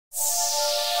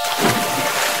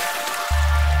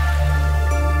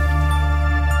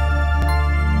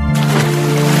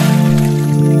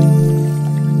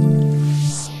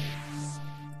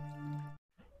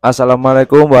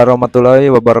Assalamualaikum warahmatullahi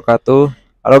wabarakatuh.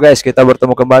 Halo guys, kita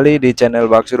bertemu kembali di channel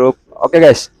Baksurup. Oke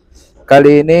guys,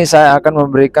 kali ini saya akan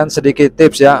memberikan sedikit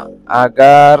tips ya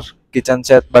agar kitchen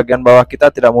set bagian bawah kita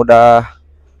tidak mudah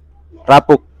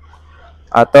rapuh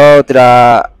atau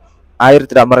air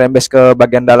tidak merembes ke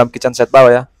bagian dalam kitchen set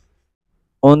bawah ya.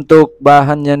 Untuk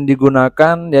bahan yang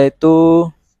digunakan yaitu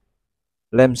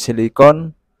lem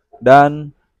silikon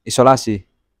dan isolasi.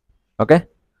 Oke.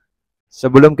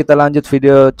 Sebelum kita lanjut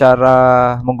video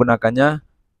cara menggunakannya,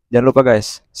 jangan lupa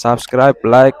guys, subscribe,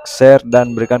 like, share,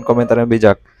 dan berikan komentar yang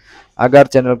bijak agar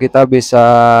channel kita bisa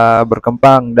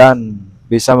berkembang dan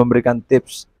bisa memberikan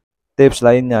tips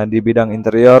lainnya di bidang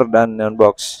interior dan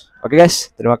unbox. Oke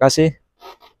guys, terima kasih.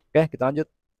 Oke, kita lanjut.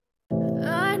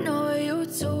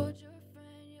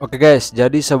 Oke guys,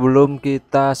 jadi sebelum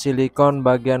kita silikon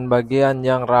bagian-bagian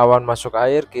yang rawan masuk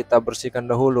air, kita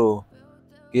bersihkan dahulu.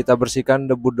 Kita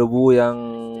bersihkan debu-debu yang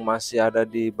masih ada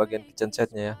di bagian kitchen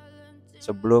setnya ya,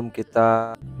 sebelum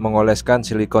kita mengoleskan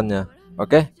silikonnya.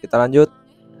 Oke, kita lanjut.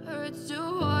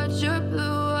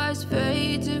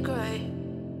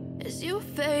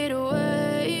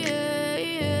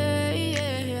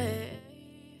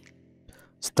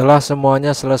 Setelah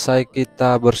semuanya selesai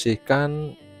kita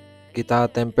bersihkan,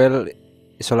 kita tempel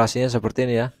isolasinya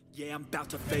seperti ini ya. Yeah, I'm about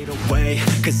to fade away,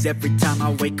 cause every time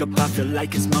I wake up I feel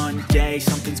like it's Monday.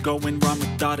 Something's going wrong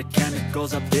with all the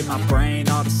chemicals up in my brain.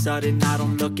 All of a sudden I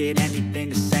don't look at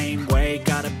anything the same way.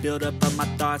 Gotta build up of my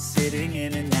thoughts sitting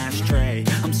in an ashtray.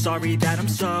 I'm sorry that I'm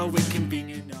so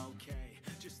inconvenient, okay.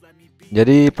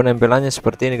 Jadi penempelannya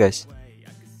seperti ini guys.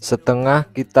 Setengah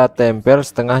kita tempel,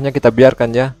 setengahnya kita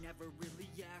biarkan ya.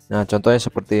 Nah contohnya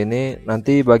seperti ini.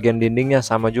 Nanti bagian dindingnya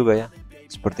sama juga ya,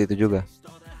 seperti itu juga.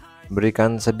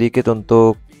 Berikan sedikit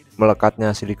untuk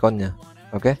melekatnya silikonnya.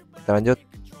 Oke, kita lanjut.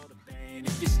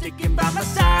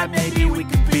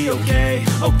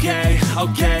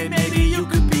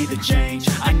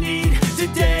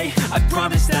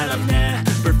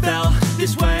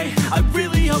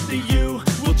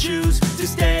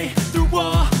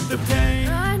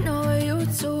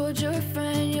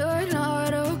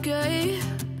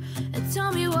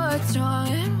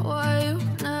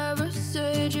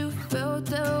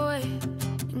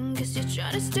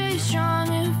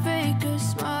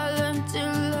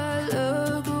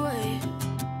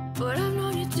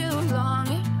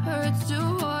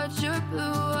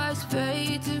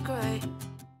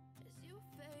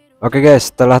 Oke guys,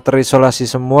 setelah terisolasi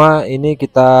semua, ini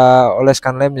kita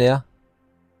oleskan lemnya ya.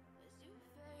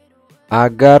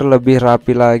 Agar lebih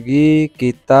rapi lagi,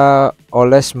 kita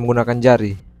oles menggunakan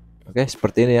jari. Oke,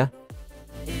 seperti ini ya.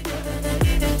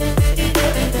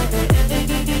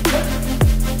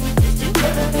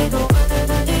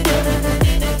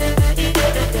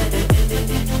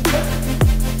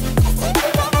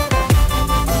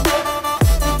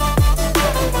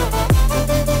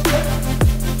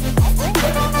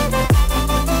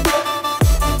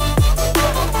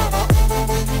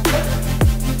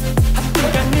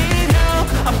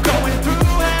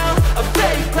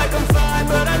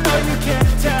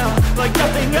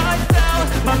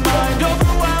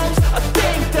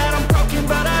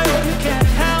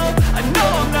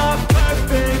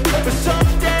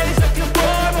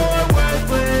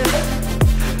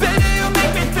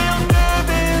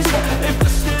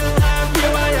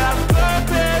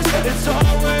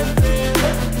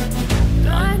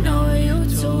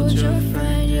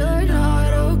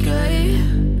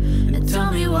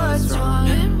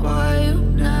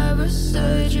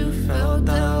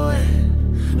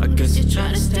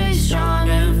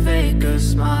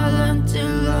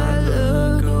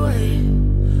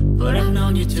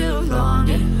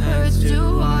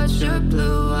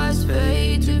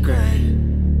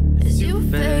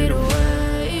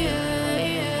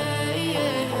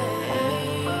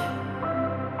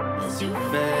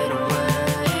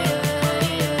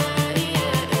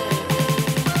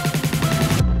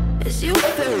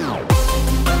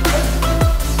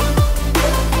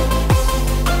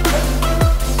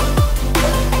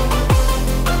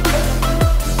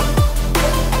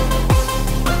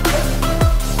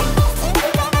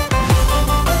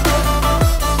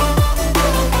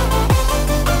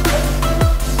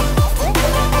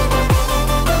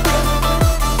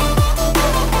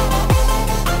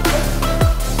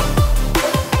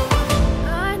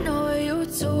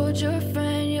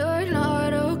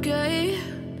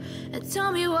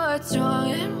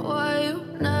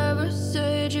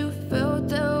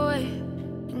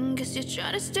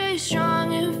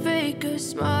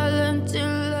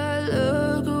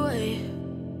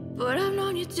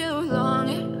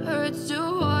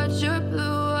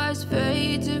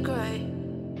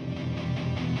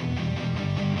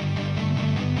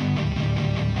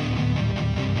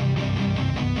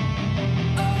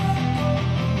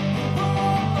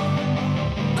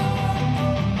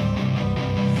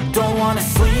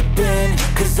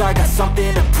 cause I got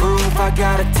something to prove. I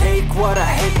gotta take what I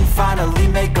hate and finally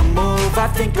make a move. I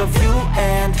think of you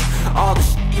and all the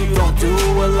shit you don't do.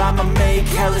 Well, I'ma make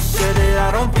hella sure that I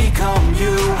don't become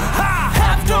you. I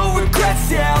have no regrets,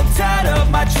 yeah, I'll tie up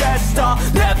my chest. I'll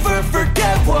never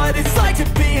forget what it's like to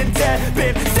be in debt.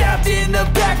 Been stabbed in the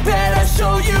back bed, I'll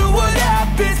show you what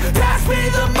happens. Pass me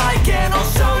the mic and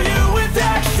I'll show you with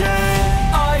action.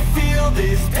 I feel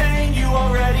this pain, you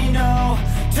already know.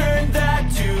 Turn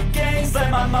that to gains,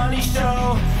 let my money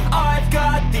show. I've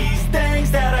got these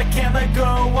things that I can't let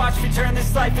go. Watch me turn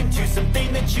this life into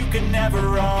something that you can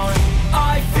never own.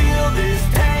 I feel this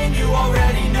pain, you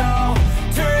already know.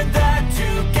 Turn that to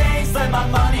gains, let my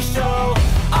money show.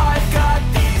 I've got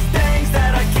these things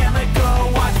that I can't let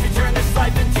go. Watch me turn this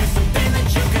life into something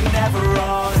that you can never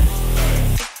own.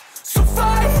 So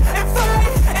fight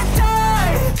and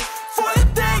die for the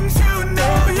things you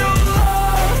know you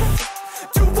love.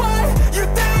 Do what you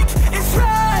think is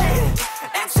right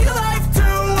and see life do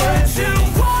what you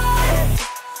want.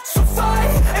 So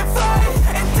fight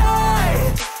and die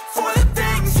for the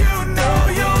things you know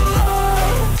you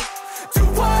love. Do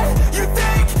what you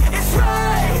think is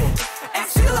right and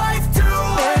see life do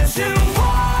what you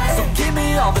want. So give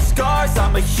me all the scars,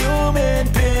 I'm a human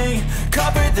being.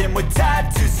 Cover them with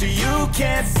tattoos so you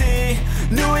can't see.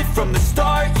 Knew it from the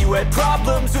start, you had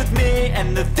problems with me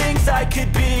and the things I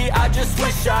could be, I just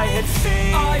wish I had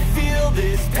seen. I feel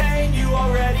this pain, you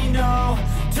already know.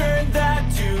 Turn that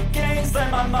to gains,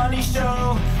 let my money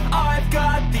show. I've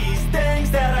got these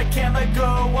things that I can't let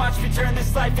go. Watch me turn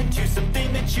this life into something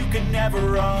that you could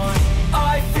never own.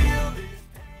 I feel this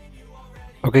pain, you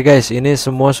already... Oke guys, ini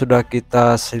semua sudah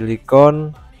kita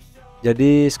silikon.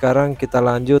 Jadi sekarang kita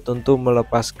lanjut untuk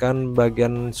melepaskan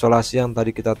bagian isolasi yang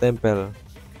tadi kita tempel.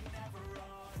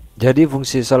 Jadi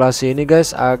fungsi isolasi ini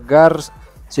guys, agar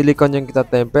silikon yang kita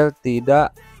tempel tidak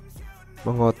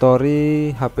mengotori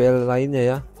HP lainnya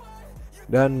ya,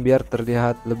 dan biar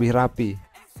terlihat lebih rapi.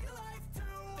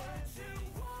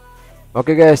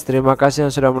 Oke guys, terima kasih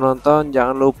yang sudah menonton.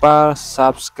 Jangan lupa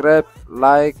subscribe,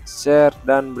 like, share,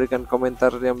 dan berikan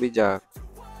komentar yang bijak,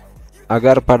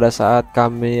 agar pada saat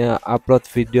kami upload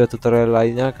video tutorial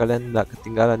lainnya kalian tidak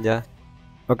ketinggalan ya.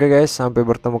 Oke guys, sampai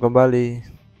bertemu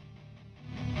kembali.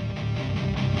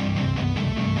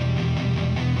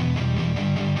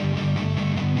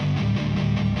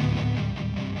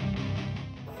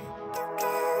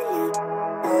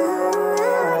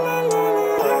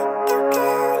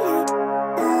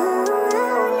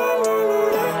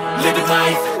 Living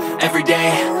life, every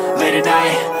day, late at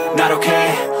night, not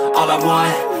okay. All I want,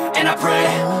 and I pray,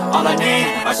 all I need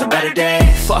are some better days.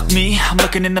 Fuck me, I'm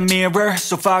looking in the mirror,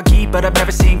 so foggy, but I've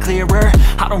never seen clearer.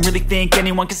 I don't really think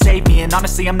anyone can save me, and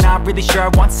honestly I'm not really sure I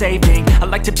want saving. I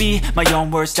like to be my own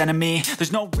worst enemy.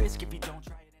 There's no risk if you don't